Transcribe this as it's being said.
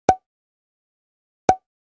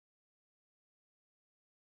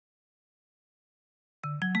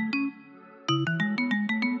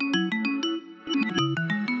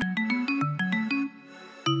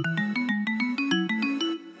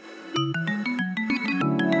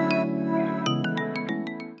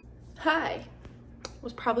Hi.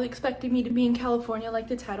 Was probably expecting me to be in California like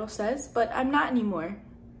the title says, but I'm not anymore,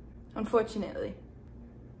 unfortunately.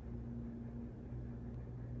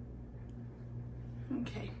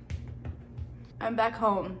 Okay. I'm back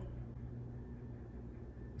home.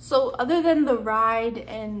 So other than the ride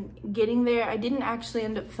and getting there, I didn't actually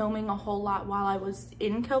end up filming a whole lot while I was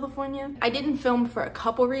in California. I didn't film for a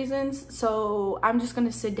couple reasons, so I'm just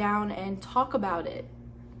gonna sit down and talk about it.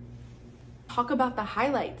 Talk about the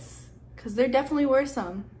highlights, because there definitely were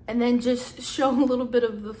some. And then just show a little bit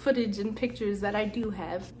of the footage and pictures that I do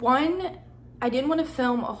have. One, I didn't want to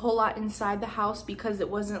film a whole lot inside the house because it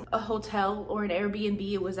wasn't a hotel or an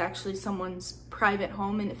Airbnb. It was actually someone's private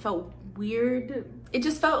home and it felt weird. It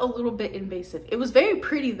just felt a little bit invasive. It was very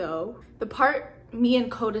pretty though. The part me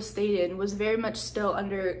and Coda stayed in was very much still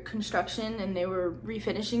under construction and they were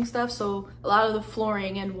refinishing stuff, so a lot of the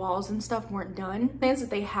flooring and walls and stuff weren't done. Plans that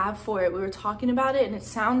they have for it, we were talking about it and it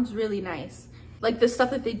sounds really nice. Like the stuff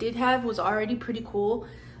that they did have was already pretty cool.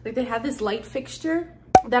 Like they had this light fixture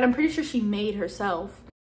that I'm pretty sure she made herself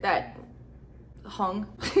that hung.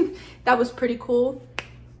 That was pretty cool.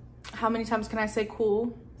 How many times can I say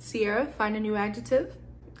cool? Cierra, find a new adjective.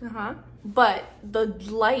 But the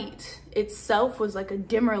light itself was like a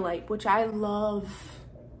dimmer light, which I love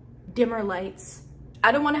dimmer lights.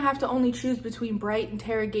 I don't want to have to only choose between bright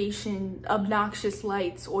interrogation, obnoxious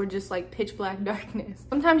lights, or just like pitch black darkness.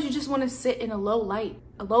 Sometimes you just want to sit in a low light.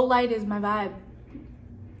 A low light is my vibe.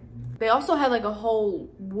 They also had like a whole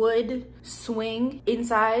wood swing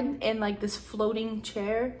inside and like this floating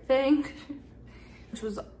chair thing, which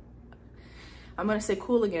was, I'm gonna say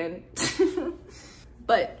cool again.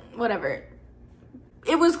 But whatever,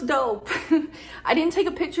 it was dope. I didn't take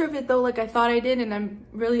a picture of it though like I thought I did, and I'm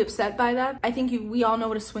really upset by that. I think we all know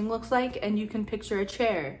what a swing looks like, and you can picture a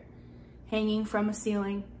chair hanging from a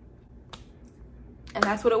ceiling, and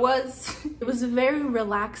that's what it was. It was a very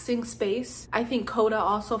relaxing space. I think Coda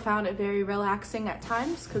also found it very relaxing at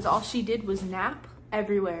times because all she did was nap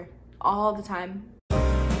everywhere all the time.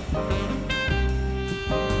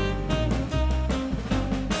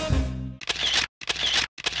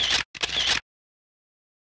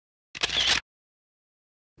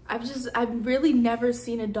 I've really never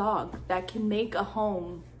seen a dog that can make a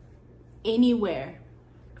home anywhere,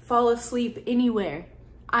 fall asleep anywhere.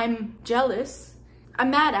 I'm jealous.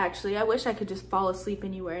 I'm mad actually. I wish I could just fall asleep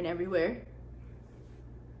anywhere and everywhere.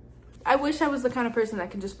 I wish I was the kind of person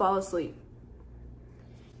that could just fall asleep.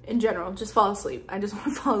 In general, just fall asleep. I just want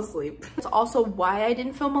to fall asleep. That's also why I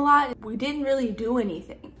didn't film a lot. We didn't really do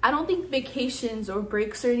anything. I don't think vacations or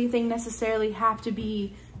breaks or anything necessarily have to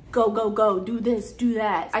be go, go, go, do this, do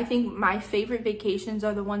that. I think my favorite vacations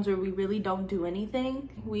are the ones where we really don't do anything.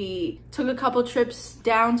 We took a couple trips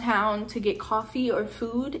downtown to get coffee or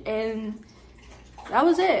food, and that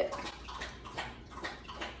was it.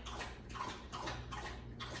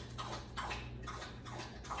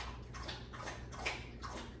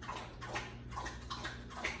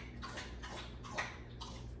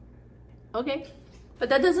 Okay, but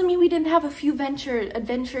that doesn't mean we didn't have a few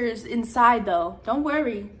adventures inside though. Don't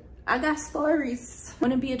worry, I got stories.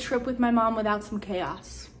 Wouldn't be a trip with my mom without some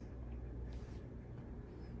chaos.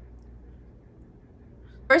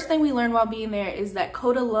 First thing we learned while being there is that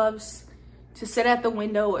Coda loves to sit at the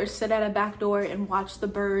window or sit at a back door and watch the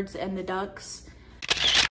birds and the ducks.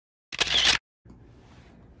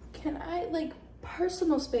 Can I, like,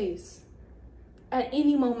 personal space at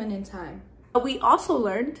any moment in time. But we also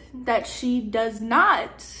learned that she does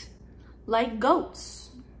not like goats.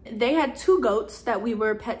 They had 2 goats that we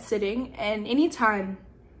were pet sitting, and anytime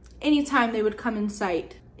they would come in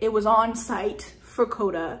sight, it was on sight for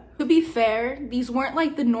Coda. To be fair, these weren't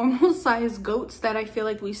like the normal size goats that I feel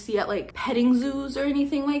like we see at like petting zoos or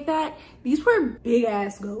anything like that. These were big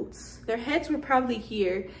ass goats. Their heads were probably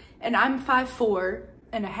here, and I'm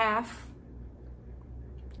 5'4.5"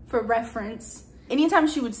 for reference. Anytime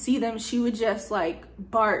she would see them, she would just like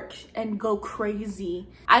bark and go crazy.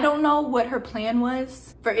 I don't know what her plan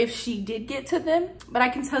was for if she did get to them, but I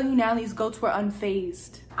can tell you now these goats were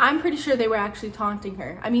unfazed. I'm pretty sure they were actually taunting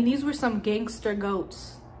her. I mean, these were some gangster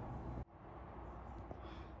goats.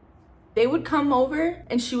 They would come over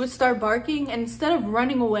and she would start barking, and instead of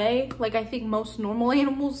running away, like I think most normal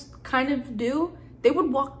animals kind of do, they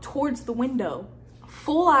would walk towards the window.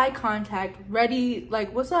 Full eye contact, ready,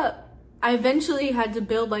 like, what's up? I eventually had to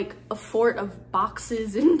build like a fort of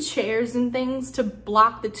boxes and chairs and things to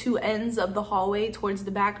block the 2 ends of the hallway towards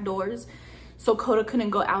the back doors, so Coda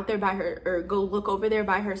couldn't go out there by her or go look over there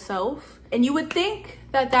by herself. And you would think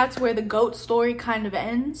that that's where the goat story kind of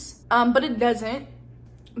ends, but it doesn't.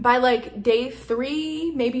 By like day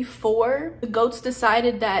 3, maybe 4, the goats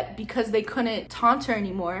decided that because they couldn't taunt her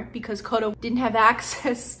anymore, because Coda didn't have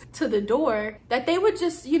access to the door, that they would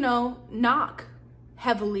just, you know, knock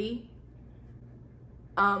heavily.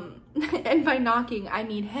 And by knocking, I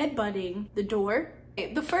mean headbutting the door.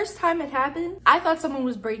 The first time it happened, I thought someone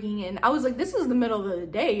was breaking in. I was like, this is the middle of the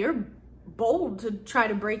day. You're bold to try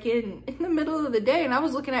to break in the middle of the day. And I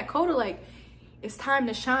was looking at Coda like, it's time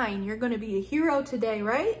to shine. You're gonna be a hero today,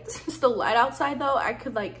 right? It's the light outside though. I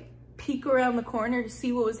could like peek around the corner to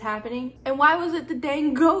see what was happening. And why was it the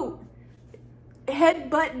dang goat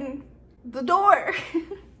headbutting the door?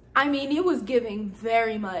 I mean, it was giving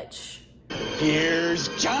very much. Here's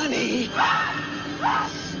Johnny.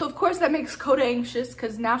 So of course that makes Coda anxious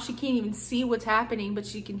because now she can't even see what's happening, but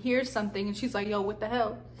she can hear something and she's like, yo, what the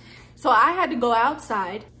hell? So I had to go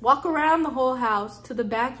outside, walk around the whole house to the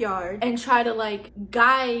backyard and try to like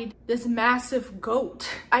guide this massive goat.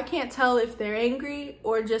 I can't tell if they're angry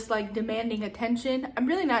or just like demanding attention. I'm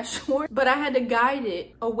really not sure, but I had to guide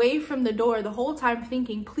it away from the door the whole time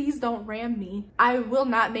thinking, please don't ram me. I will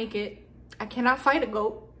not make it. I cannot fight a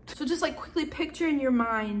goat. So just like quickly picture in your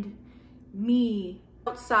mind me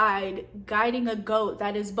outside guiding a goat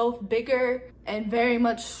that is both bigger and very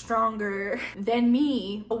much stronger than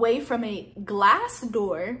me away from a glass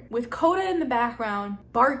door with Coda in the background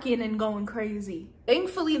barking and going crazy.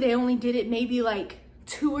 Thankfully, they only did it maybe like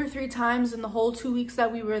 2 or 3 times in the whole 2 weeks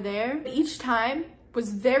that we were there. Each time was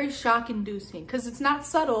very shock-inducing because it's not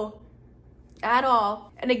subtle at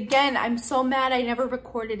all. And again, I'm so mad I never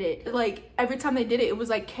recorded it. Like every time they did it, it was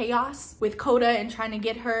like chaos with Coda and trying to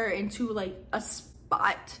get her into like a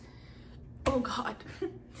spot. Oh God.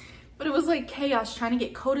 But it was like chaos trying to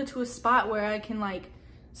get Coda to a spot where I can like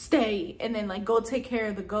stay and then like go take care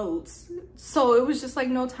of the goats. So it was just like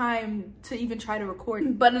no time to even try to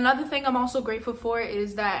record. But another thing I'm also grateful for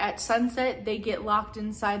is that at sunset they get locked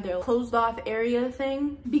inside their closed off area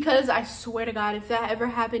thing, because I swear to God, if that ever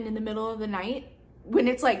happened in the middle of the night when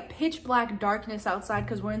it's like pitch black darkness outside,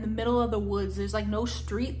 because we're in the middle of the woods, there's like no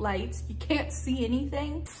street lights, you can't see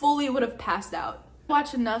anything, fully would have passed out.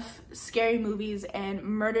 Watch enough scary movies and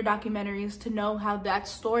murder documentaries to know how that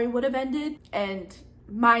story would have ended, and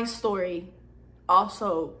my story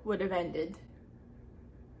also would have ended.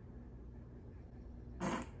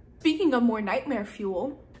 Speaking of more nightmare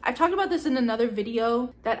fuel, I talked about this in another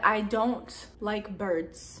video that I don't like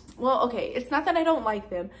birds. Well, okay, it's not that I don't like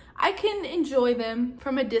them. I can enjoy them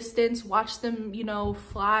from a distance, watch them, you know,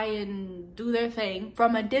 fly and do their thing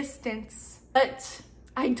from a distance, but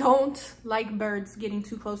I don't like birds getting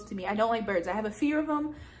too close to me. I don't like birds. I have a fear of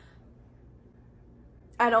them.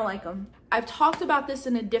 I don't like them. I've talked about this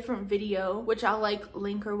in a different video, which I'll like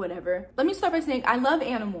link or whatever. Let me start by saying I love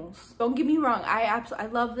animals. Don't get me wrong. I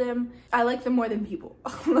love them. I like them more than people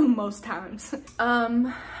most times.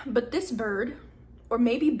 But this bird, or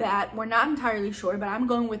maybe bat, we're not entirely sure, but I'm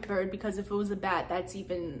going with bird because if it was a bat, that's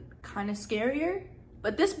even kind of scarier.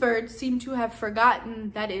 But this bird seemed to have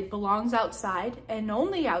forgotten that it belongs outside and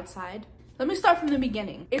only outside. Let me start from the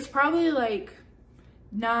beginning. It's probably like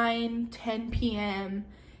 9-10 p.m.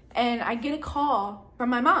 and I get a call from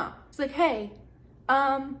my mom. It's like, hey,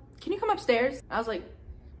 can you come upstairs? I was like,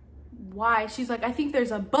 why? She's like, I think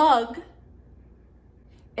there's a bug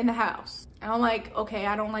in the house. And I'm like, okay,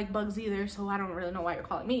 I don't like bugs either, so I don't really know why you're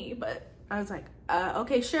calling me, but I was like,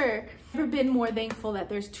 okay, sure. Never been more thankful that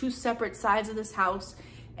there's 2 separate sides of this house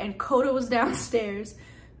and Coda was downstairs,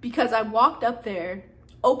 because I walked up there,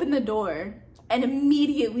 opened the door, and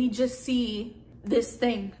immediately just see this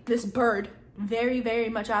thing, this bird, very, very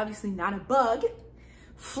much obviously not a bug,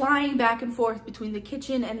 flying back and forth between the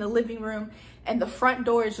kitchen and the living room, and the front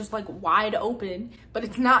door is just like wide open, but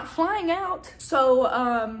it's not flying out. So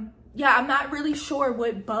yeah, I'm not really sure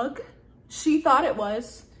what bug she thought it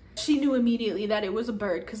was. She knew immediately that it was a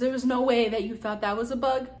bird, because there was no way that you thought that was a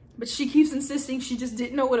bug, but she keeps insisting she just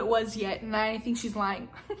didn't know what it was yet, and I think she's lying.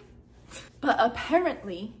 But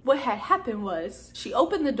apparently what had happened was she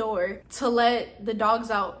opened the door to let the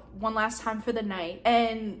dogs out one last time for the night,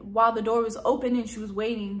 and while the door was open and she was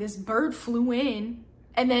waiting, this bird flew in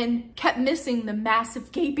and then kept missing the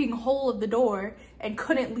massive gaping hole of the door and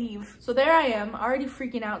couldn't leave. So there I am, already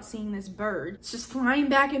freaking out seeing this bird. It's just flying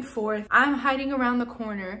back and forth. I'm hiding around the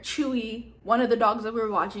corner. Chewy, one of the dogs that we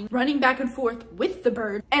were watching, running back and forth with the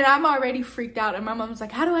bird, and I'm already freaked out, and my mom's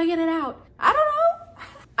like, how do I get it out? I don't know.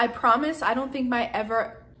 I promise I don't think I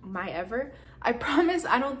promise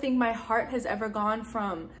I don't think my heart has ever gone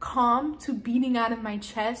from calm to beating out of my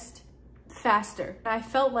chest faster. I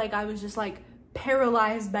felt like I was just like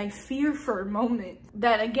paralyzed by fear for a moment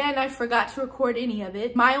that, again, I forgot to record any of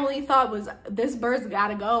it. My only thought was, this bird's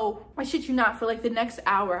gotta go. I shit you not, for like the next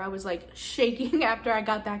hour I was like shaking after I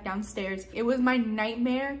got back downstairs. It was my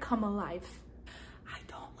nightmare come alive. I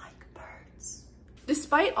don't like birds.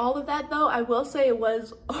 Despite all of that though, I will say it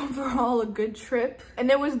was overall a good trip, and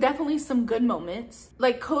there was definitely some good moments.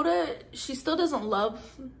 Like Coda, she still doesn't love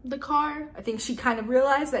the car. I think she kind of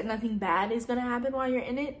realized that nothing bad is gonna happen while you're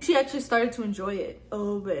in it. She actually started to enjoy it a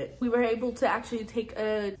little bit. We were able to actually take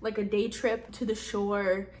a day trip to the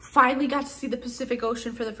shore. Finally got to see the Pacific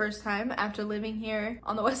Ocean for the first time after living here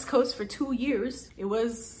on the West Coast for 2 years. It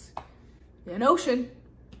was an ocean.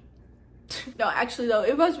 No, actually though,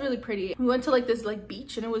 it was really pretty. We went to like this like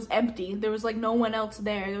beach and it was empty. There was like no one else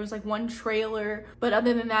there. There was like one trailer, but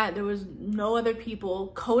other than that, there was no other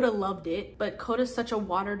people. Coda loved it, but Coda's such a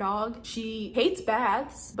water dog. She hates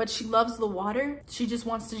baths, but she loves the water. She just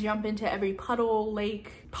wants to jump into every puddle,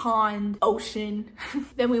 lake, pond, ocean.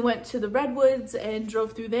 Then we went to the redwoods and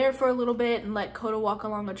drove through there for a little bit and let Coda walk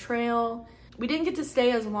along a trail. We didn't get to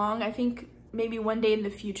stay as long. I think maybe one day in the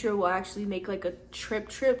future we'll actually make like a trip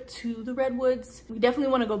to the redwoods. We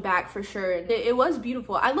definitely want to go back for sure. It was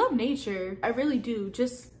beautiful. I love nature, I really do,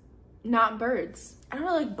 just not birds. I don't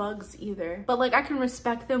really like bugs either, but like I can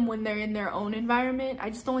respect them when they're in their own environment. I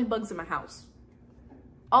just don't like bugs in my house.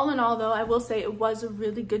 All in all though, I will say it was a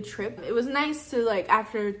really good trip. It was nice to, like,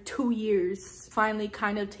 after 2 years, finally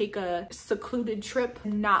kind of take a secluded trip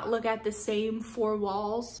and not look at the same 4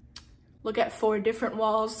 walls. Look at 4 different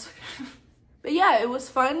walls. But yeah, it was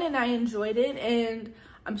fun and I enjoyed it, and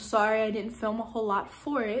I'm sorry I didn't film a whole lot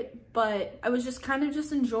for it, but I was just kind of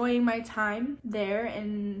just enjoying my time there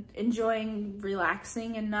and enjoying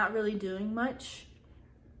relaxing and not really doing much.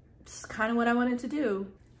 It's kind of what I wanted to do.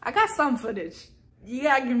 I got some footage. You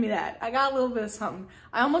gotta give me that. I got a little bit of something.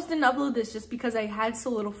 I almost didn't upload this just because I had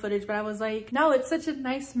so little footage, but I was like, no, it's such a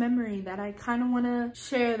nice memory that I kind of want to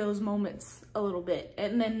share those moments a little bit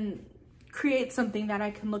and then create something that I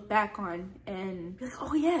can look back on and be like,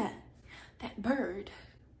 oh yeah, that bird.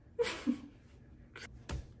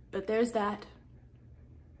 But there's that.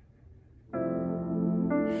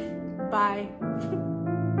 Bye.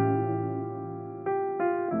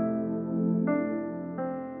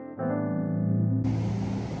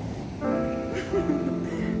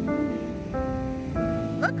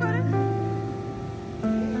 Look, Coda.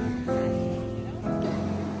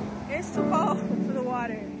 It's too cold for the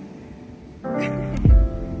water.